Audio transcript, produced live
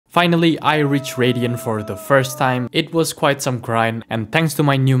Finally, I reached Radiant for the first time. It was quite some grind, and thanks to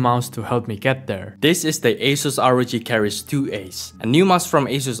my new mouse to help me get there. This is the Asus ROG Keris II Ace, a new mouse from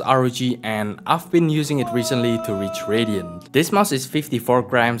Asus ROG, and I've been using it recently to reach Radiant. This mouse is 54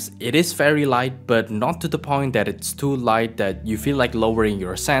 grams, it is very light, but not to the point that it's too light that you feel like lowering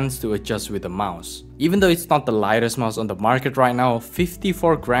your sense to adjust with the mouse. Even though it's not the lightest mouse on the market right now,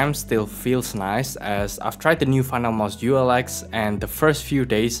 54 grams still feels nice, as I've tried the new Final Mouse ULX, and the first few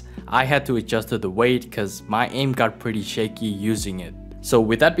days I had to adjust to the weight because my aim got pretty shaky using it. So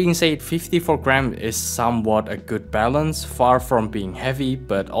with that being said, 54 grams is somewhat a good balance, far from being heavy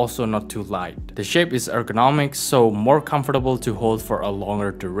but also not too light. The shape is ergonomic, so more comfortable to hold for a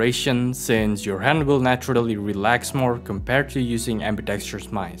longer duration since your hand will naturally relax more compared to using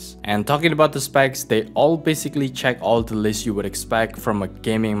ambidextrous mice. And talking about the specs, they all basically check all the lists you would expect from a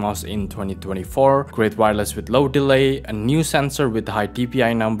gaming mouse in 2024. Great wireless with low delay, a new sensor with high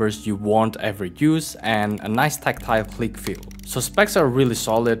DPI numbers you won't ever use, and a nice tactile click feel. So specs are really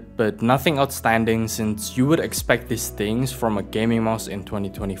solid, but nothing outstanding since you would expect these things from a gaming mouse in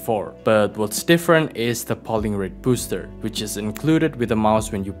 2024. But what's different is the polling rate booster, which is included with the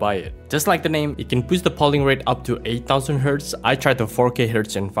mouse when you buy it. Just like the name, it can boost the polling rate up to 8000 Hz. I tried the 4K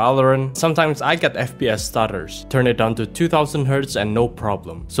Hz in Valorant. Sometimes I get FPS stutters. Turn it down to 2000 Hz and no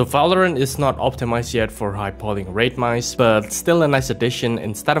problem. So Valorant is not optimized yet for high polling rate mice, but still a nice addition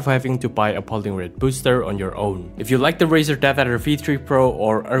instead of having to buy a polling rate booster on your own. If you like the Razer Death Adder V3 Pro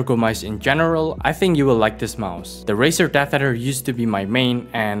or Ergo mice in general, I think you will like this mouse. The Razer Death Adder used to be my main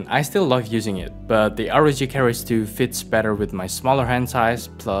and I still love using it, but the ROG Keris II fits better with my smaller hand size,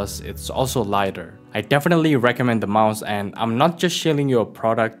 plus it's also lighter. I definitely recommend the mouse, and I'm not just shilling you a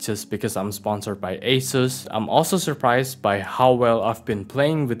product just because I'm sponsored by Asus. I'm also surprised by how well I've been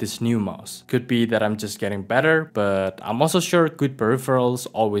playing with this new mouse. Could be that I'm just getting better, but I'm also sure good peripherals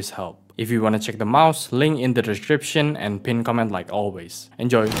always help. If you want to check the mouse, link in the description and pin comment like always.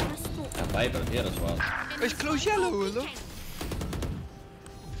 Enjoy! Viper here as well. It's close yellow, look.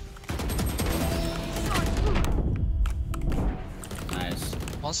 Nice.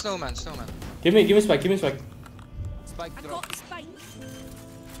 One snowman. Give me spike, Spike I drop. got the spike.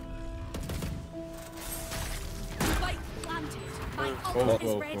 Spike planted. My ult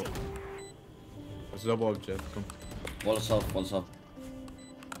is ready. It's double object. Come. Walls off, walls off.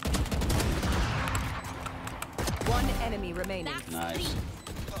 One enemy remaining. That's Nice. three.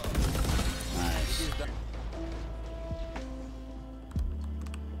 Nice.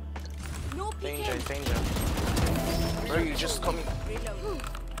 No peeking. Danger. Where are you just coming? Reload.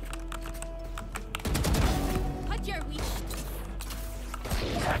 Put your wish.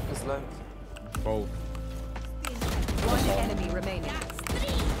 It's low. Oh. One enemy remaining. That's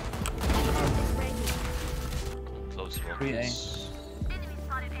three. My ult is ready. Close one. 3A.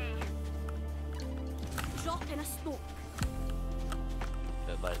 Drop in a smoke.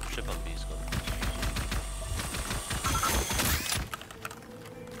 My trip on B is gone.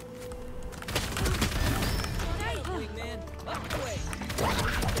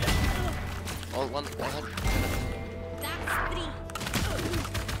 Oh, one. That's three.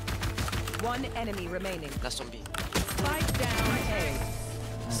 One enemy remaining. Last on B. Spike down A.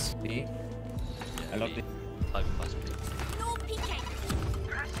 B. I love B. 5 plus B. No peeking.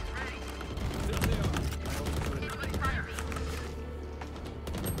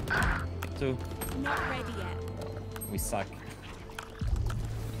 Two. Not ready yet. We suck.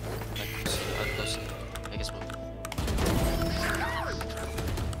 I'm close. I guess one.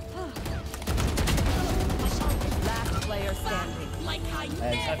 Last player standing. Like I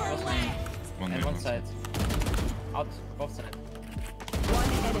side never was left. One And one side. Out, both sides. One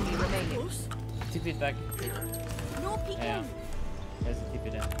enemy remaining. TP back. No peeking. Yeah. There's a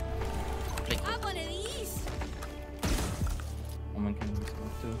TP there. Have one of these. Woman can use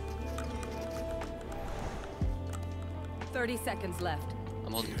one too. 30 seconds left.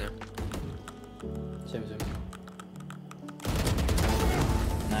 I'm holding there. Same.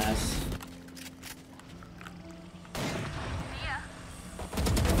 Nice.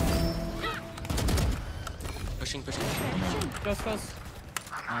 Pushing. Close.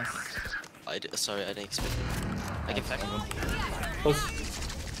 Nice. Sorry, I didn't expect it. I get back. Close.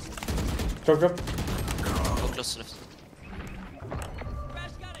 Drop. Go close to left.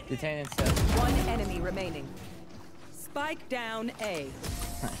 Detain instead. One enemy remaining. Spike down A.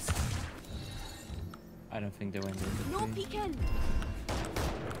 Nice. I don't think they went in. No peeking.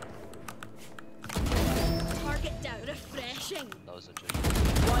 Target down. Refreshing. That was a joke.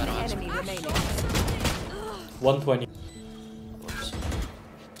 One enemy remaining. 120.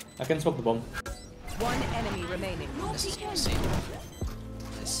 I can smoke the bomb. One enemy remaining. No peeking. See.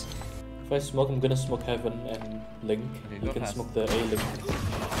 Nice. If I smoke, I'm gonna smoke Heaven and Link. Okay, You go can fast. smoke the A Link.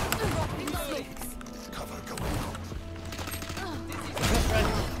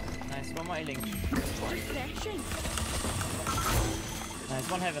 Nice, one more A-Link. Refreshing.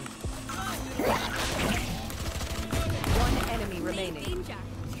 Nice, one Heaven. One enemy remaining. Danger.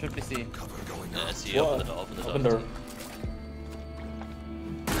 Should be C. See, open the door, open the door. Open door.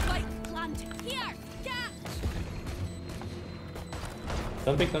 Spike plant. Here. Catch.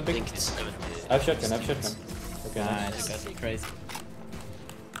 Don't pick, don't I pick. think it's 70. I have shotgun, I have shotgun. Okay, nice. Nice, that's crazy.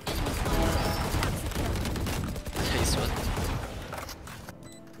 Face one.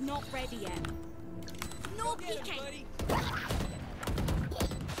 Not ready yet. No peeking.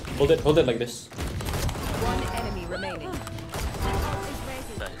 Hold it like this. One enemy remaining. Is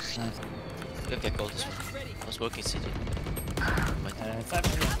ready. Nice. Nice. You can get gold this one. I was working CG. Cypher. Like I never left.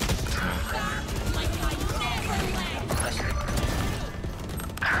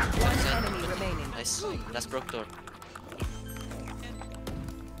 One enemy remaining. Nice. Last broke door.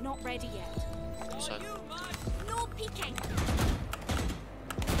 Not ready yet. So, No peeking.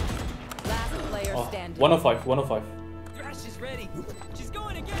 Last player Oh, standing. 105, 105. Crash is ready. She's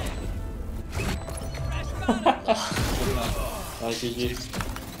going again. Nice, GG.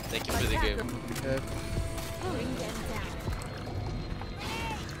 thank you for the game. Bring them down.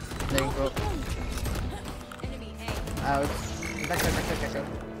 Laying go. Enemy A. Out. Back.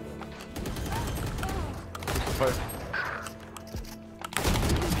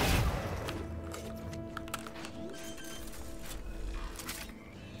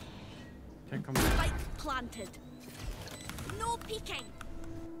 Can't come Spike planted. No peeking.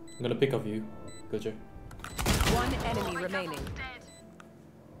 I'm gonna pick off you. Good job. One enemy remaining.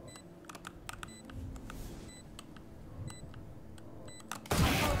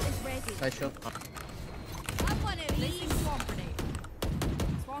 Ult is ready. Nice shot. I want to leave. Swarm grenade.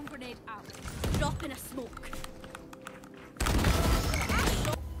 Swarm grenade out. Drop in a smoke.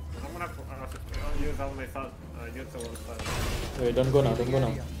 I'm gonna use all my thought. Use all my thought. Wait, don't go now, don't go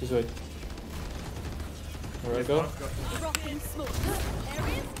now. Just wait. Where I go? Dropping smoke. There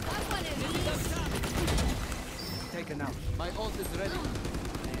is. I want to leave. Taken out. My ult is ready.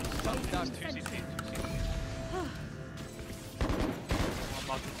 Done. That's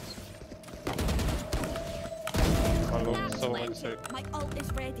my ult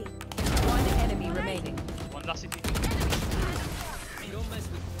is ready. One enemy remaining.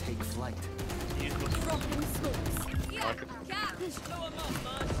 Take flight. Dropping smokes. Yeah. Catch.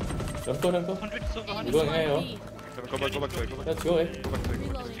 Don't go, don't go. You're going A, oh. Go back. Let's go A. Reloading.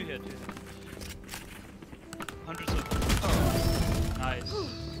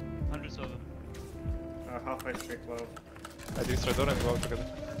 Half HP close. I do start and go together.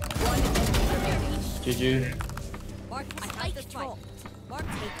 One enemy remaining. GG. Mark spike dropped. Mark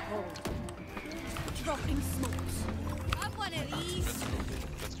take hold. Dropping smokes. I want to leave.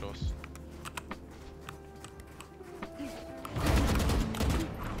 That's close.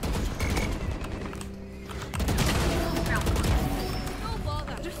 No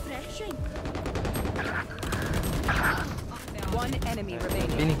bother. Refreshing. One enemy remaining.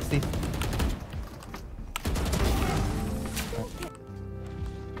 Phoenix C.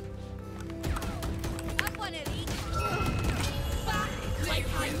 I want to leave. Back like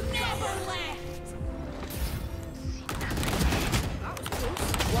I never left. That was close.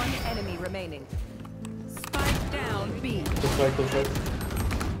 One enemy remaining. Spike down B. Good try, good try.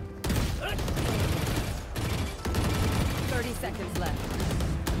 30 seconds left.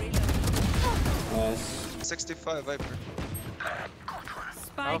 Nice. 65 Viper.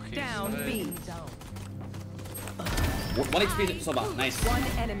 Spike down B. 1 HP Soba, nice. One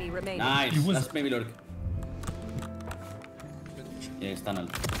enemy remaining. Nice, that's maybe lurk. Yes, tunnel.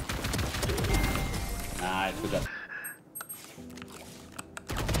 Nice, good job.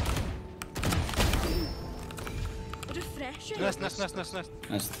 Refreshing.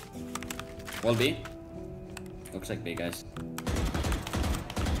 Nice. Wall B. Looks like B, guys.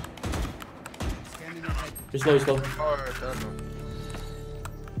 He's low, he's low.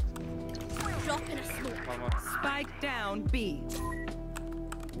 Drop in a smoke. Spike down B.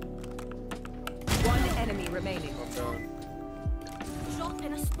 One enemy remaining. Drop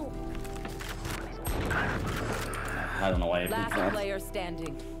in a smoke. I don't know why I picked Last that. player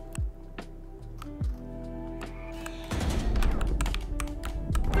standing.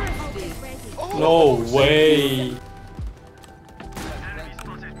 Ult is ready. No way.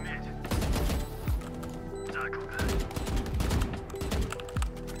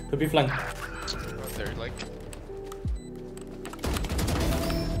 Could be flank. They're like.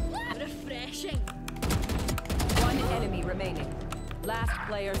 Refreshing. One enemy remaining. Last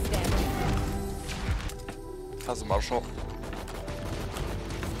player standing. Has a marshal.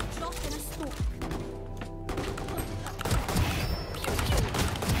 Drop in a smoke.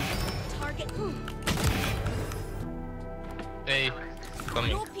 Target. Hey,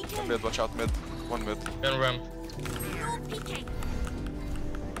 coming. No peeking. Mid, watch out mid. One mid. Can ramp. No peeking.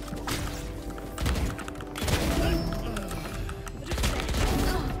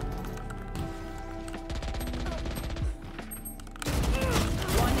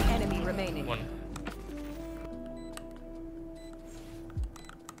 One enemy remaining. One.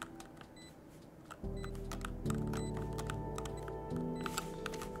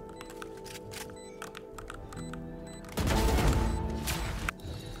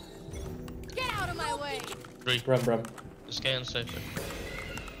 Get out of my way. Three. Ram. Just get in safer.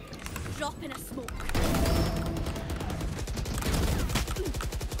 Drop in a smoke.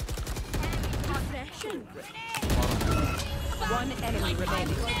 Refreshing. One enemy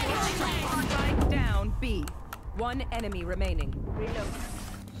remaining. Spike down B. One enemy remaining. Reload.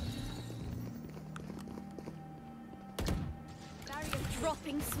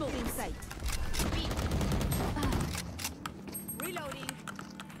 Dropping smoke in sight. Reloading.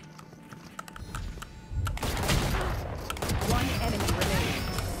 One enemy remaining.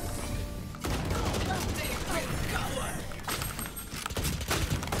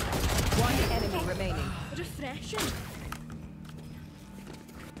 One enemy remaining. Refreshing.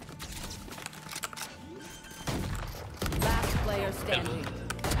 Last player standing.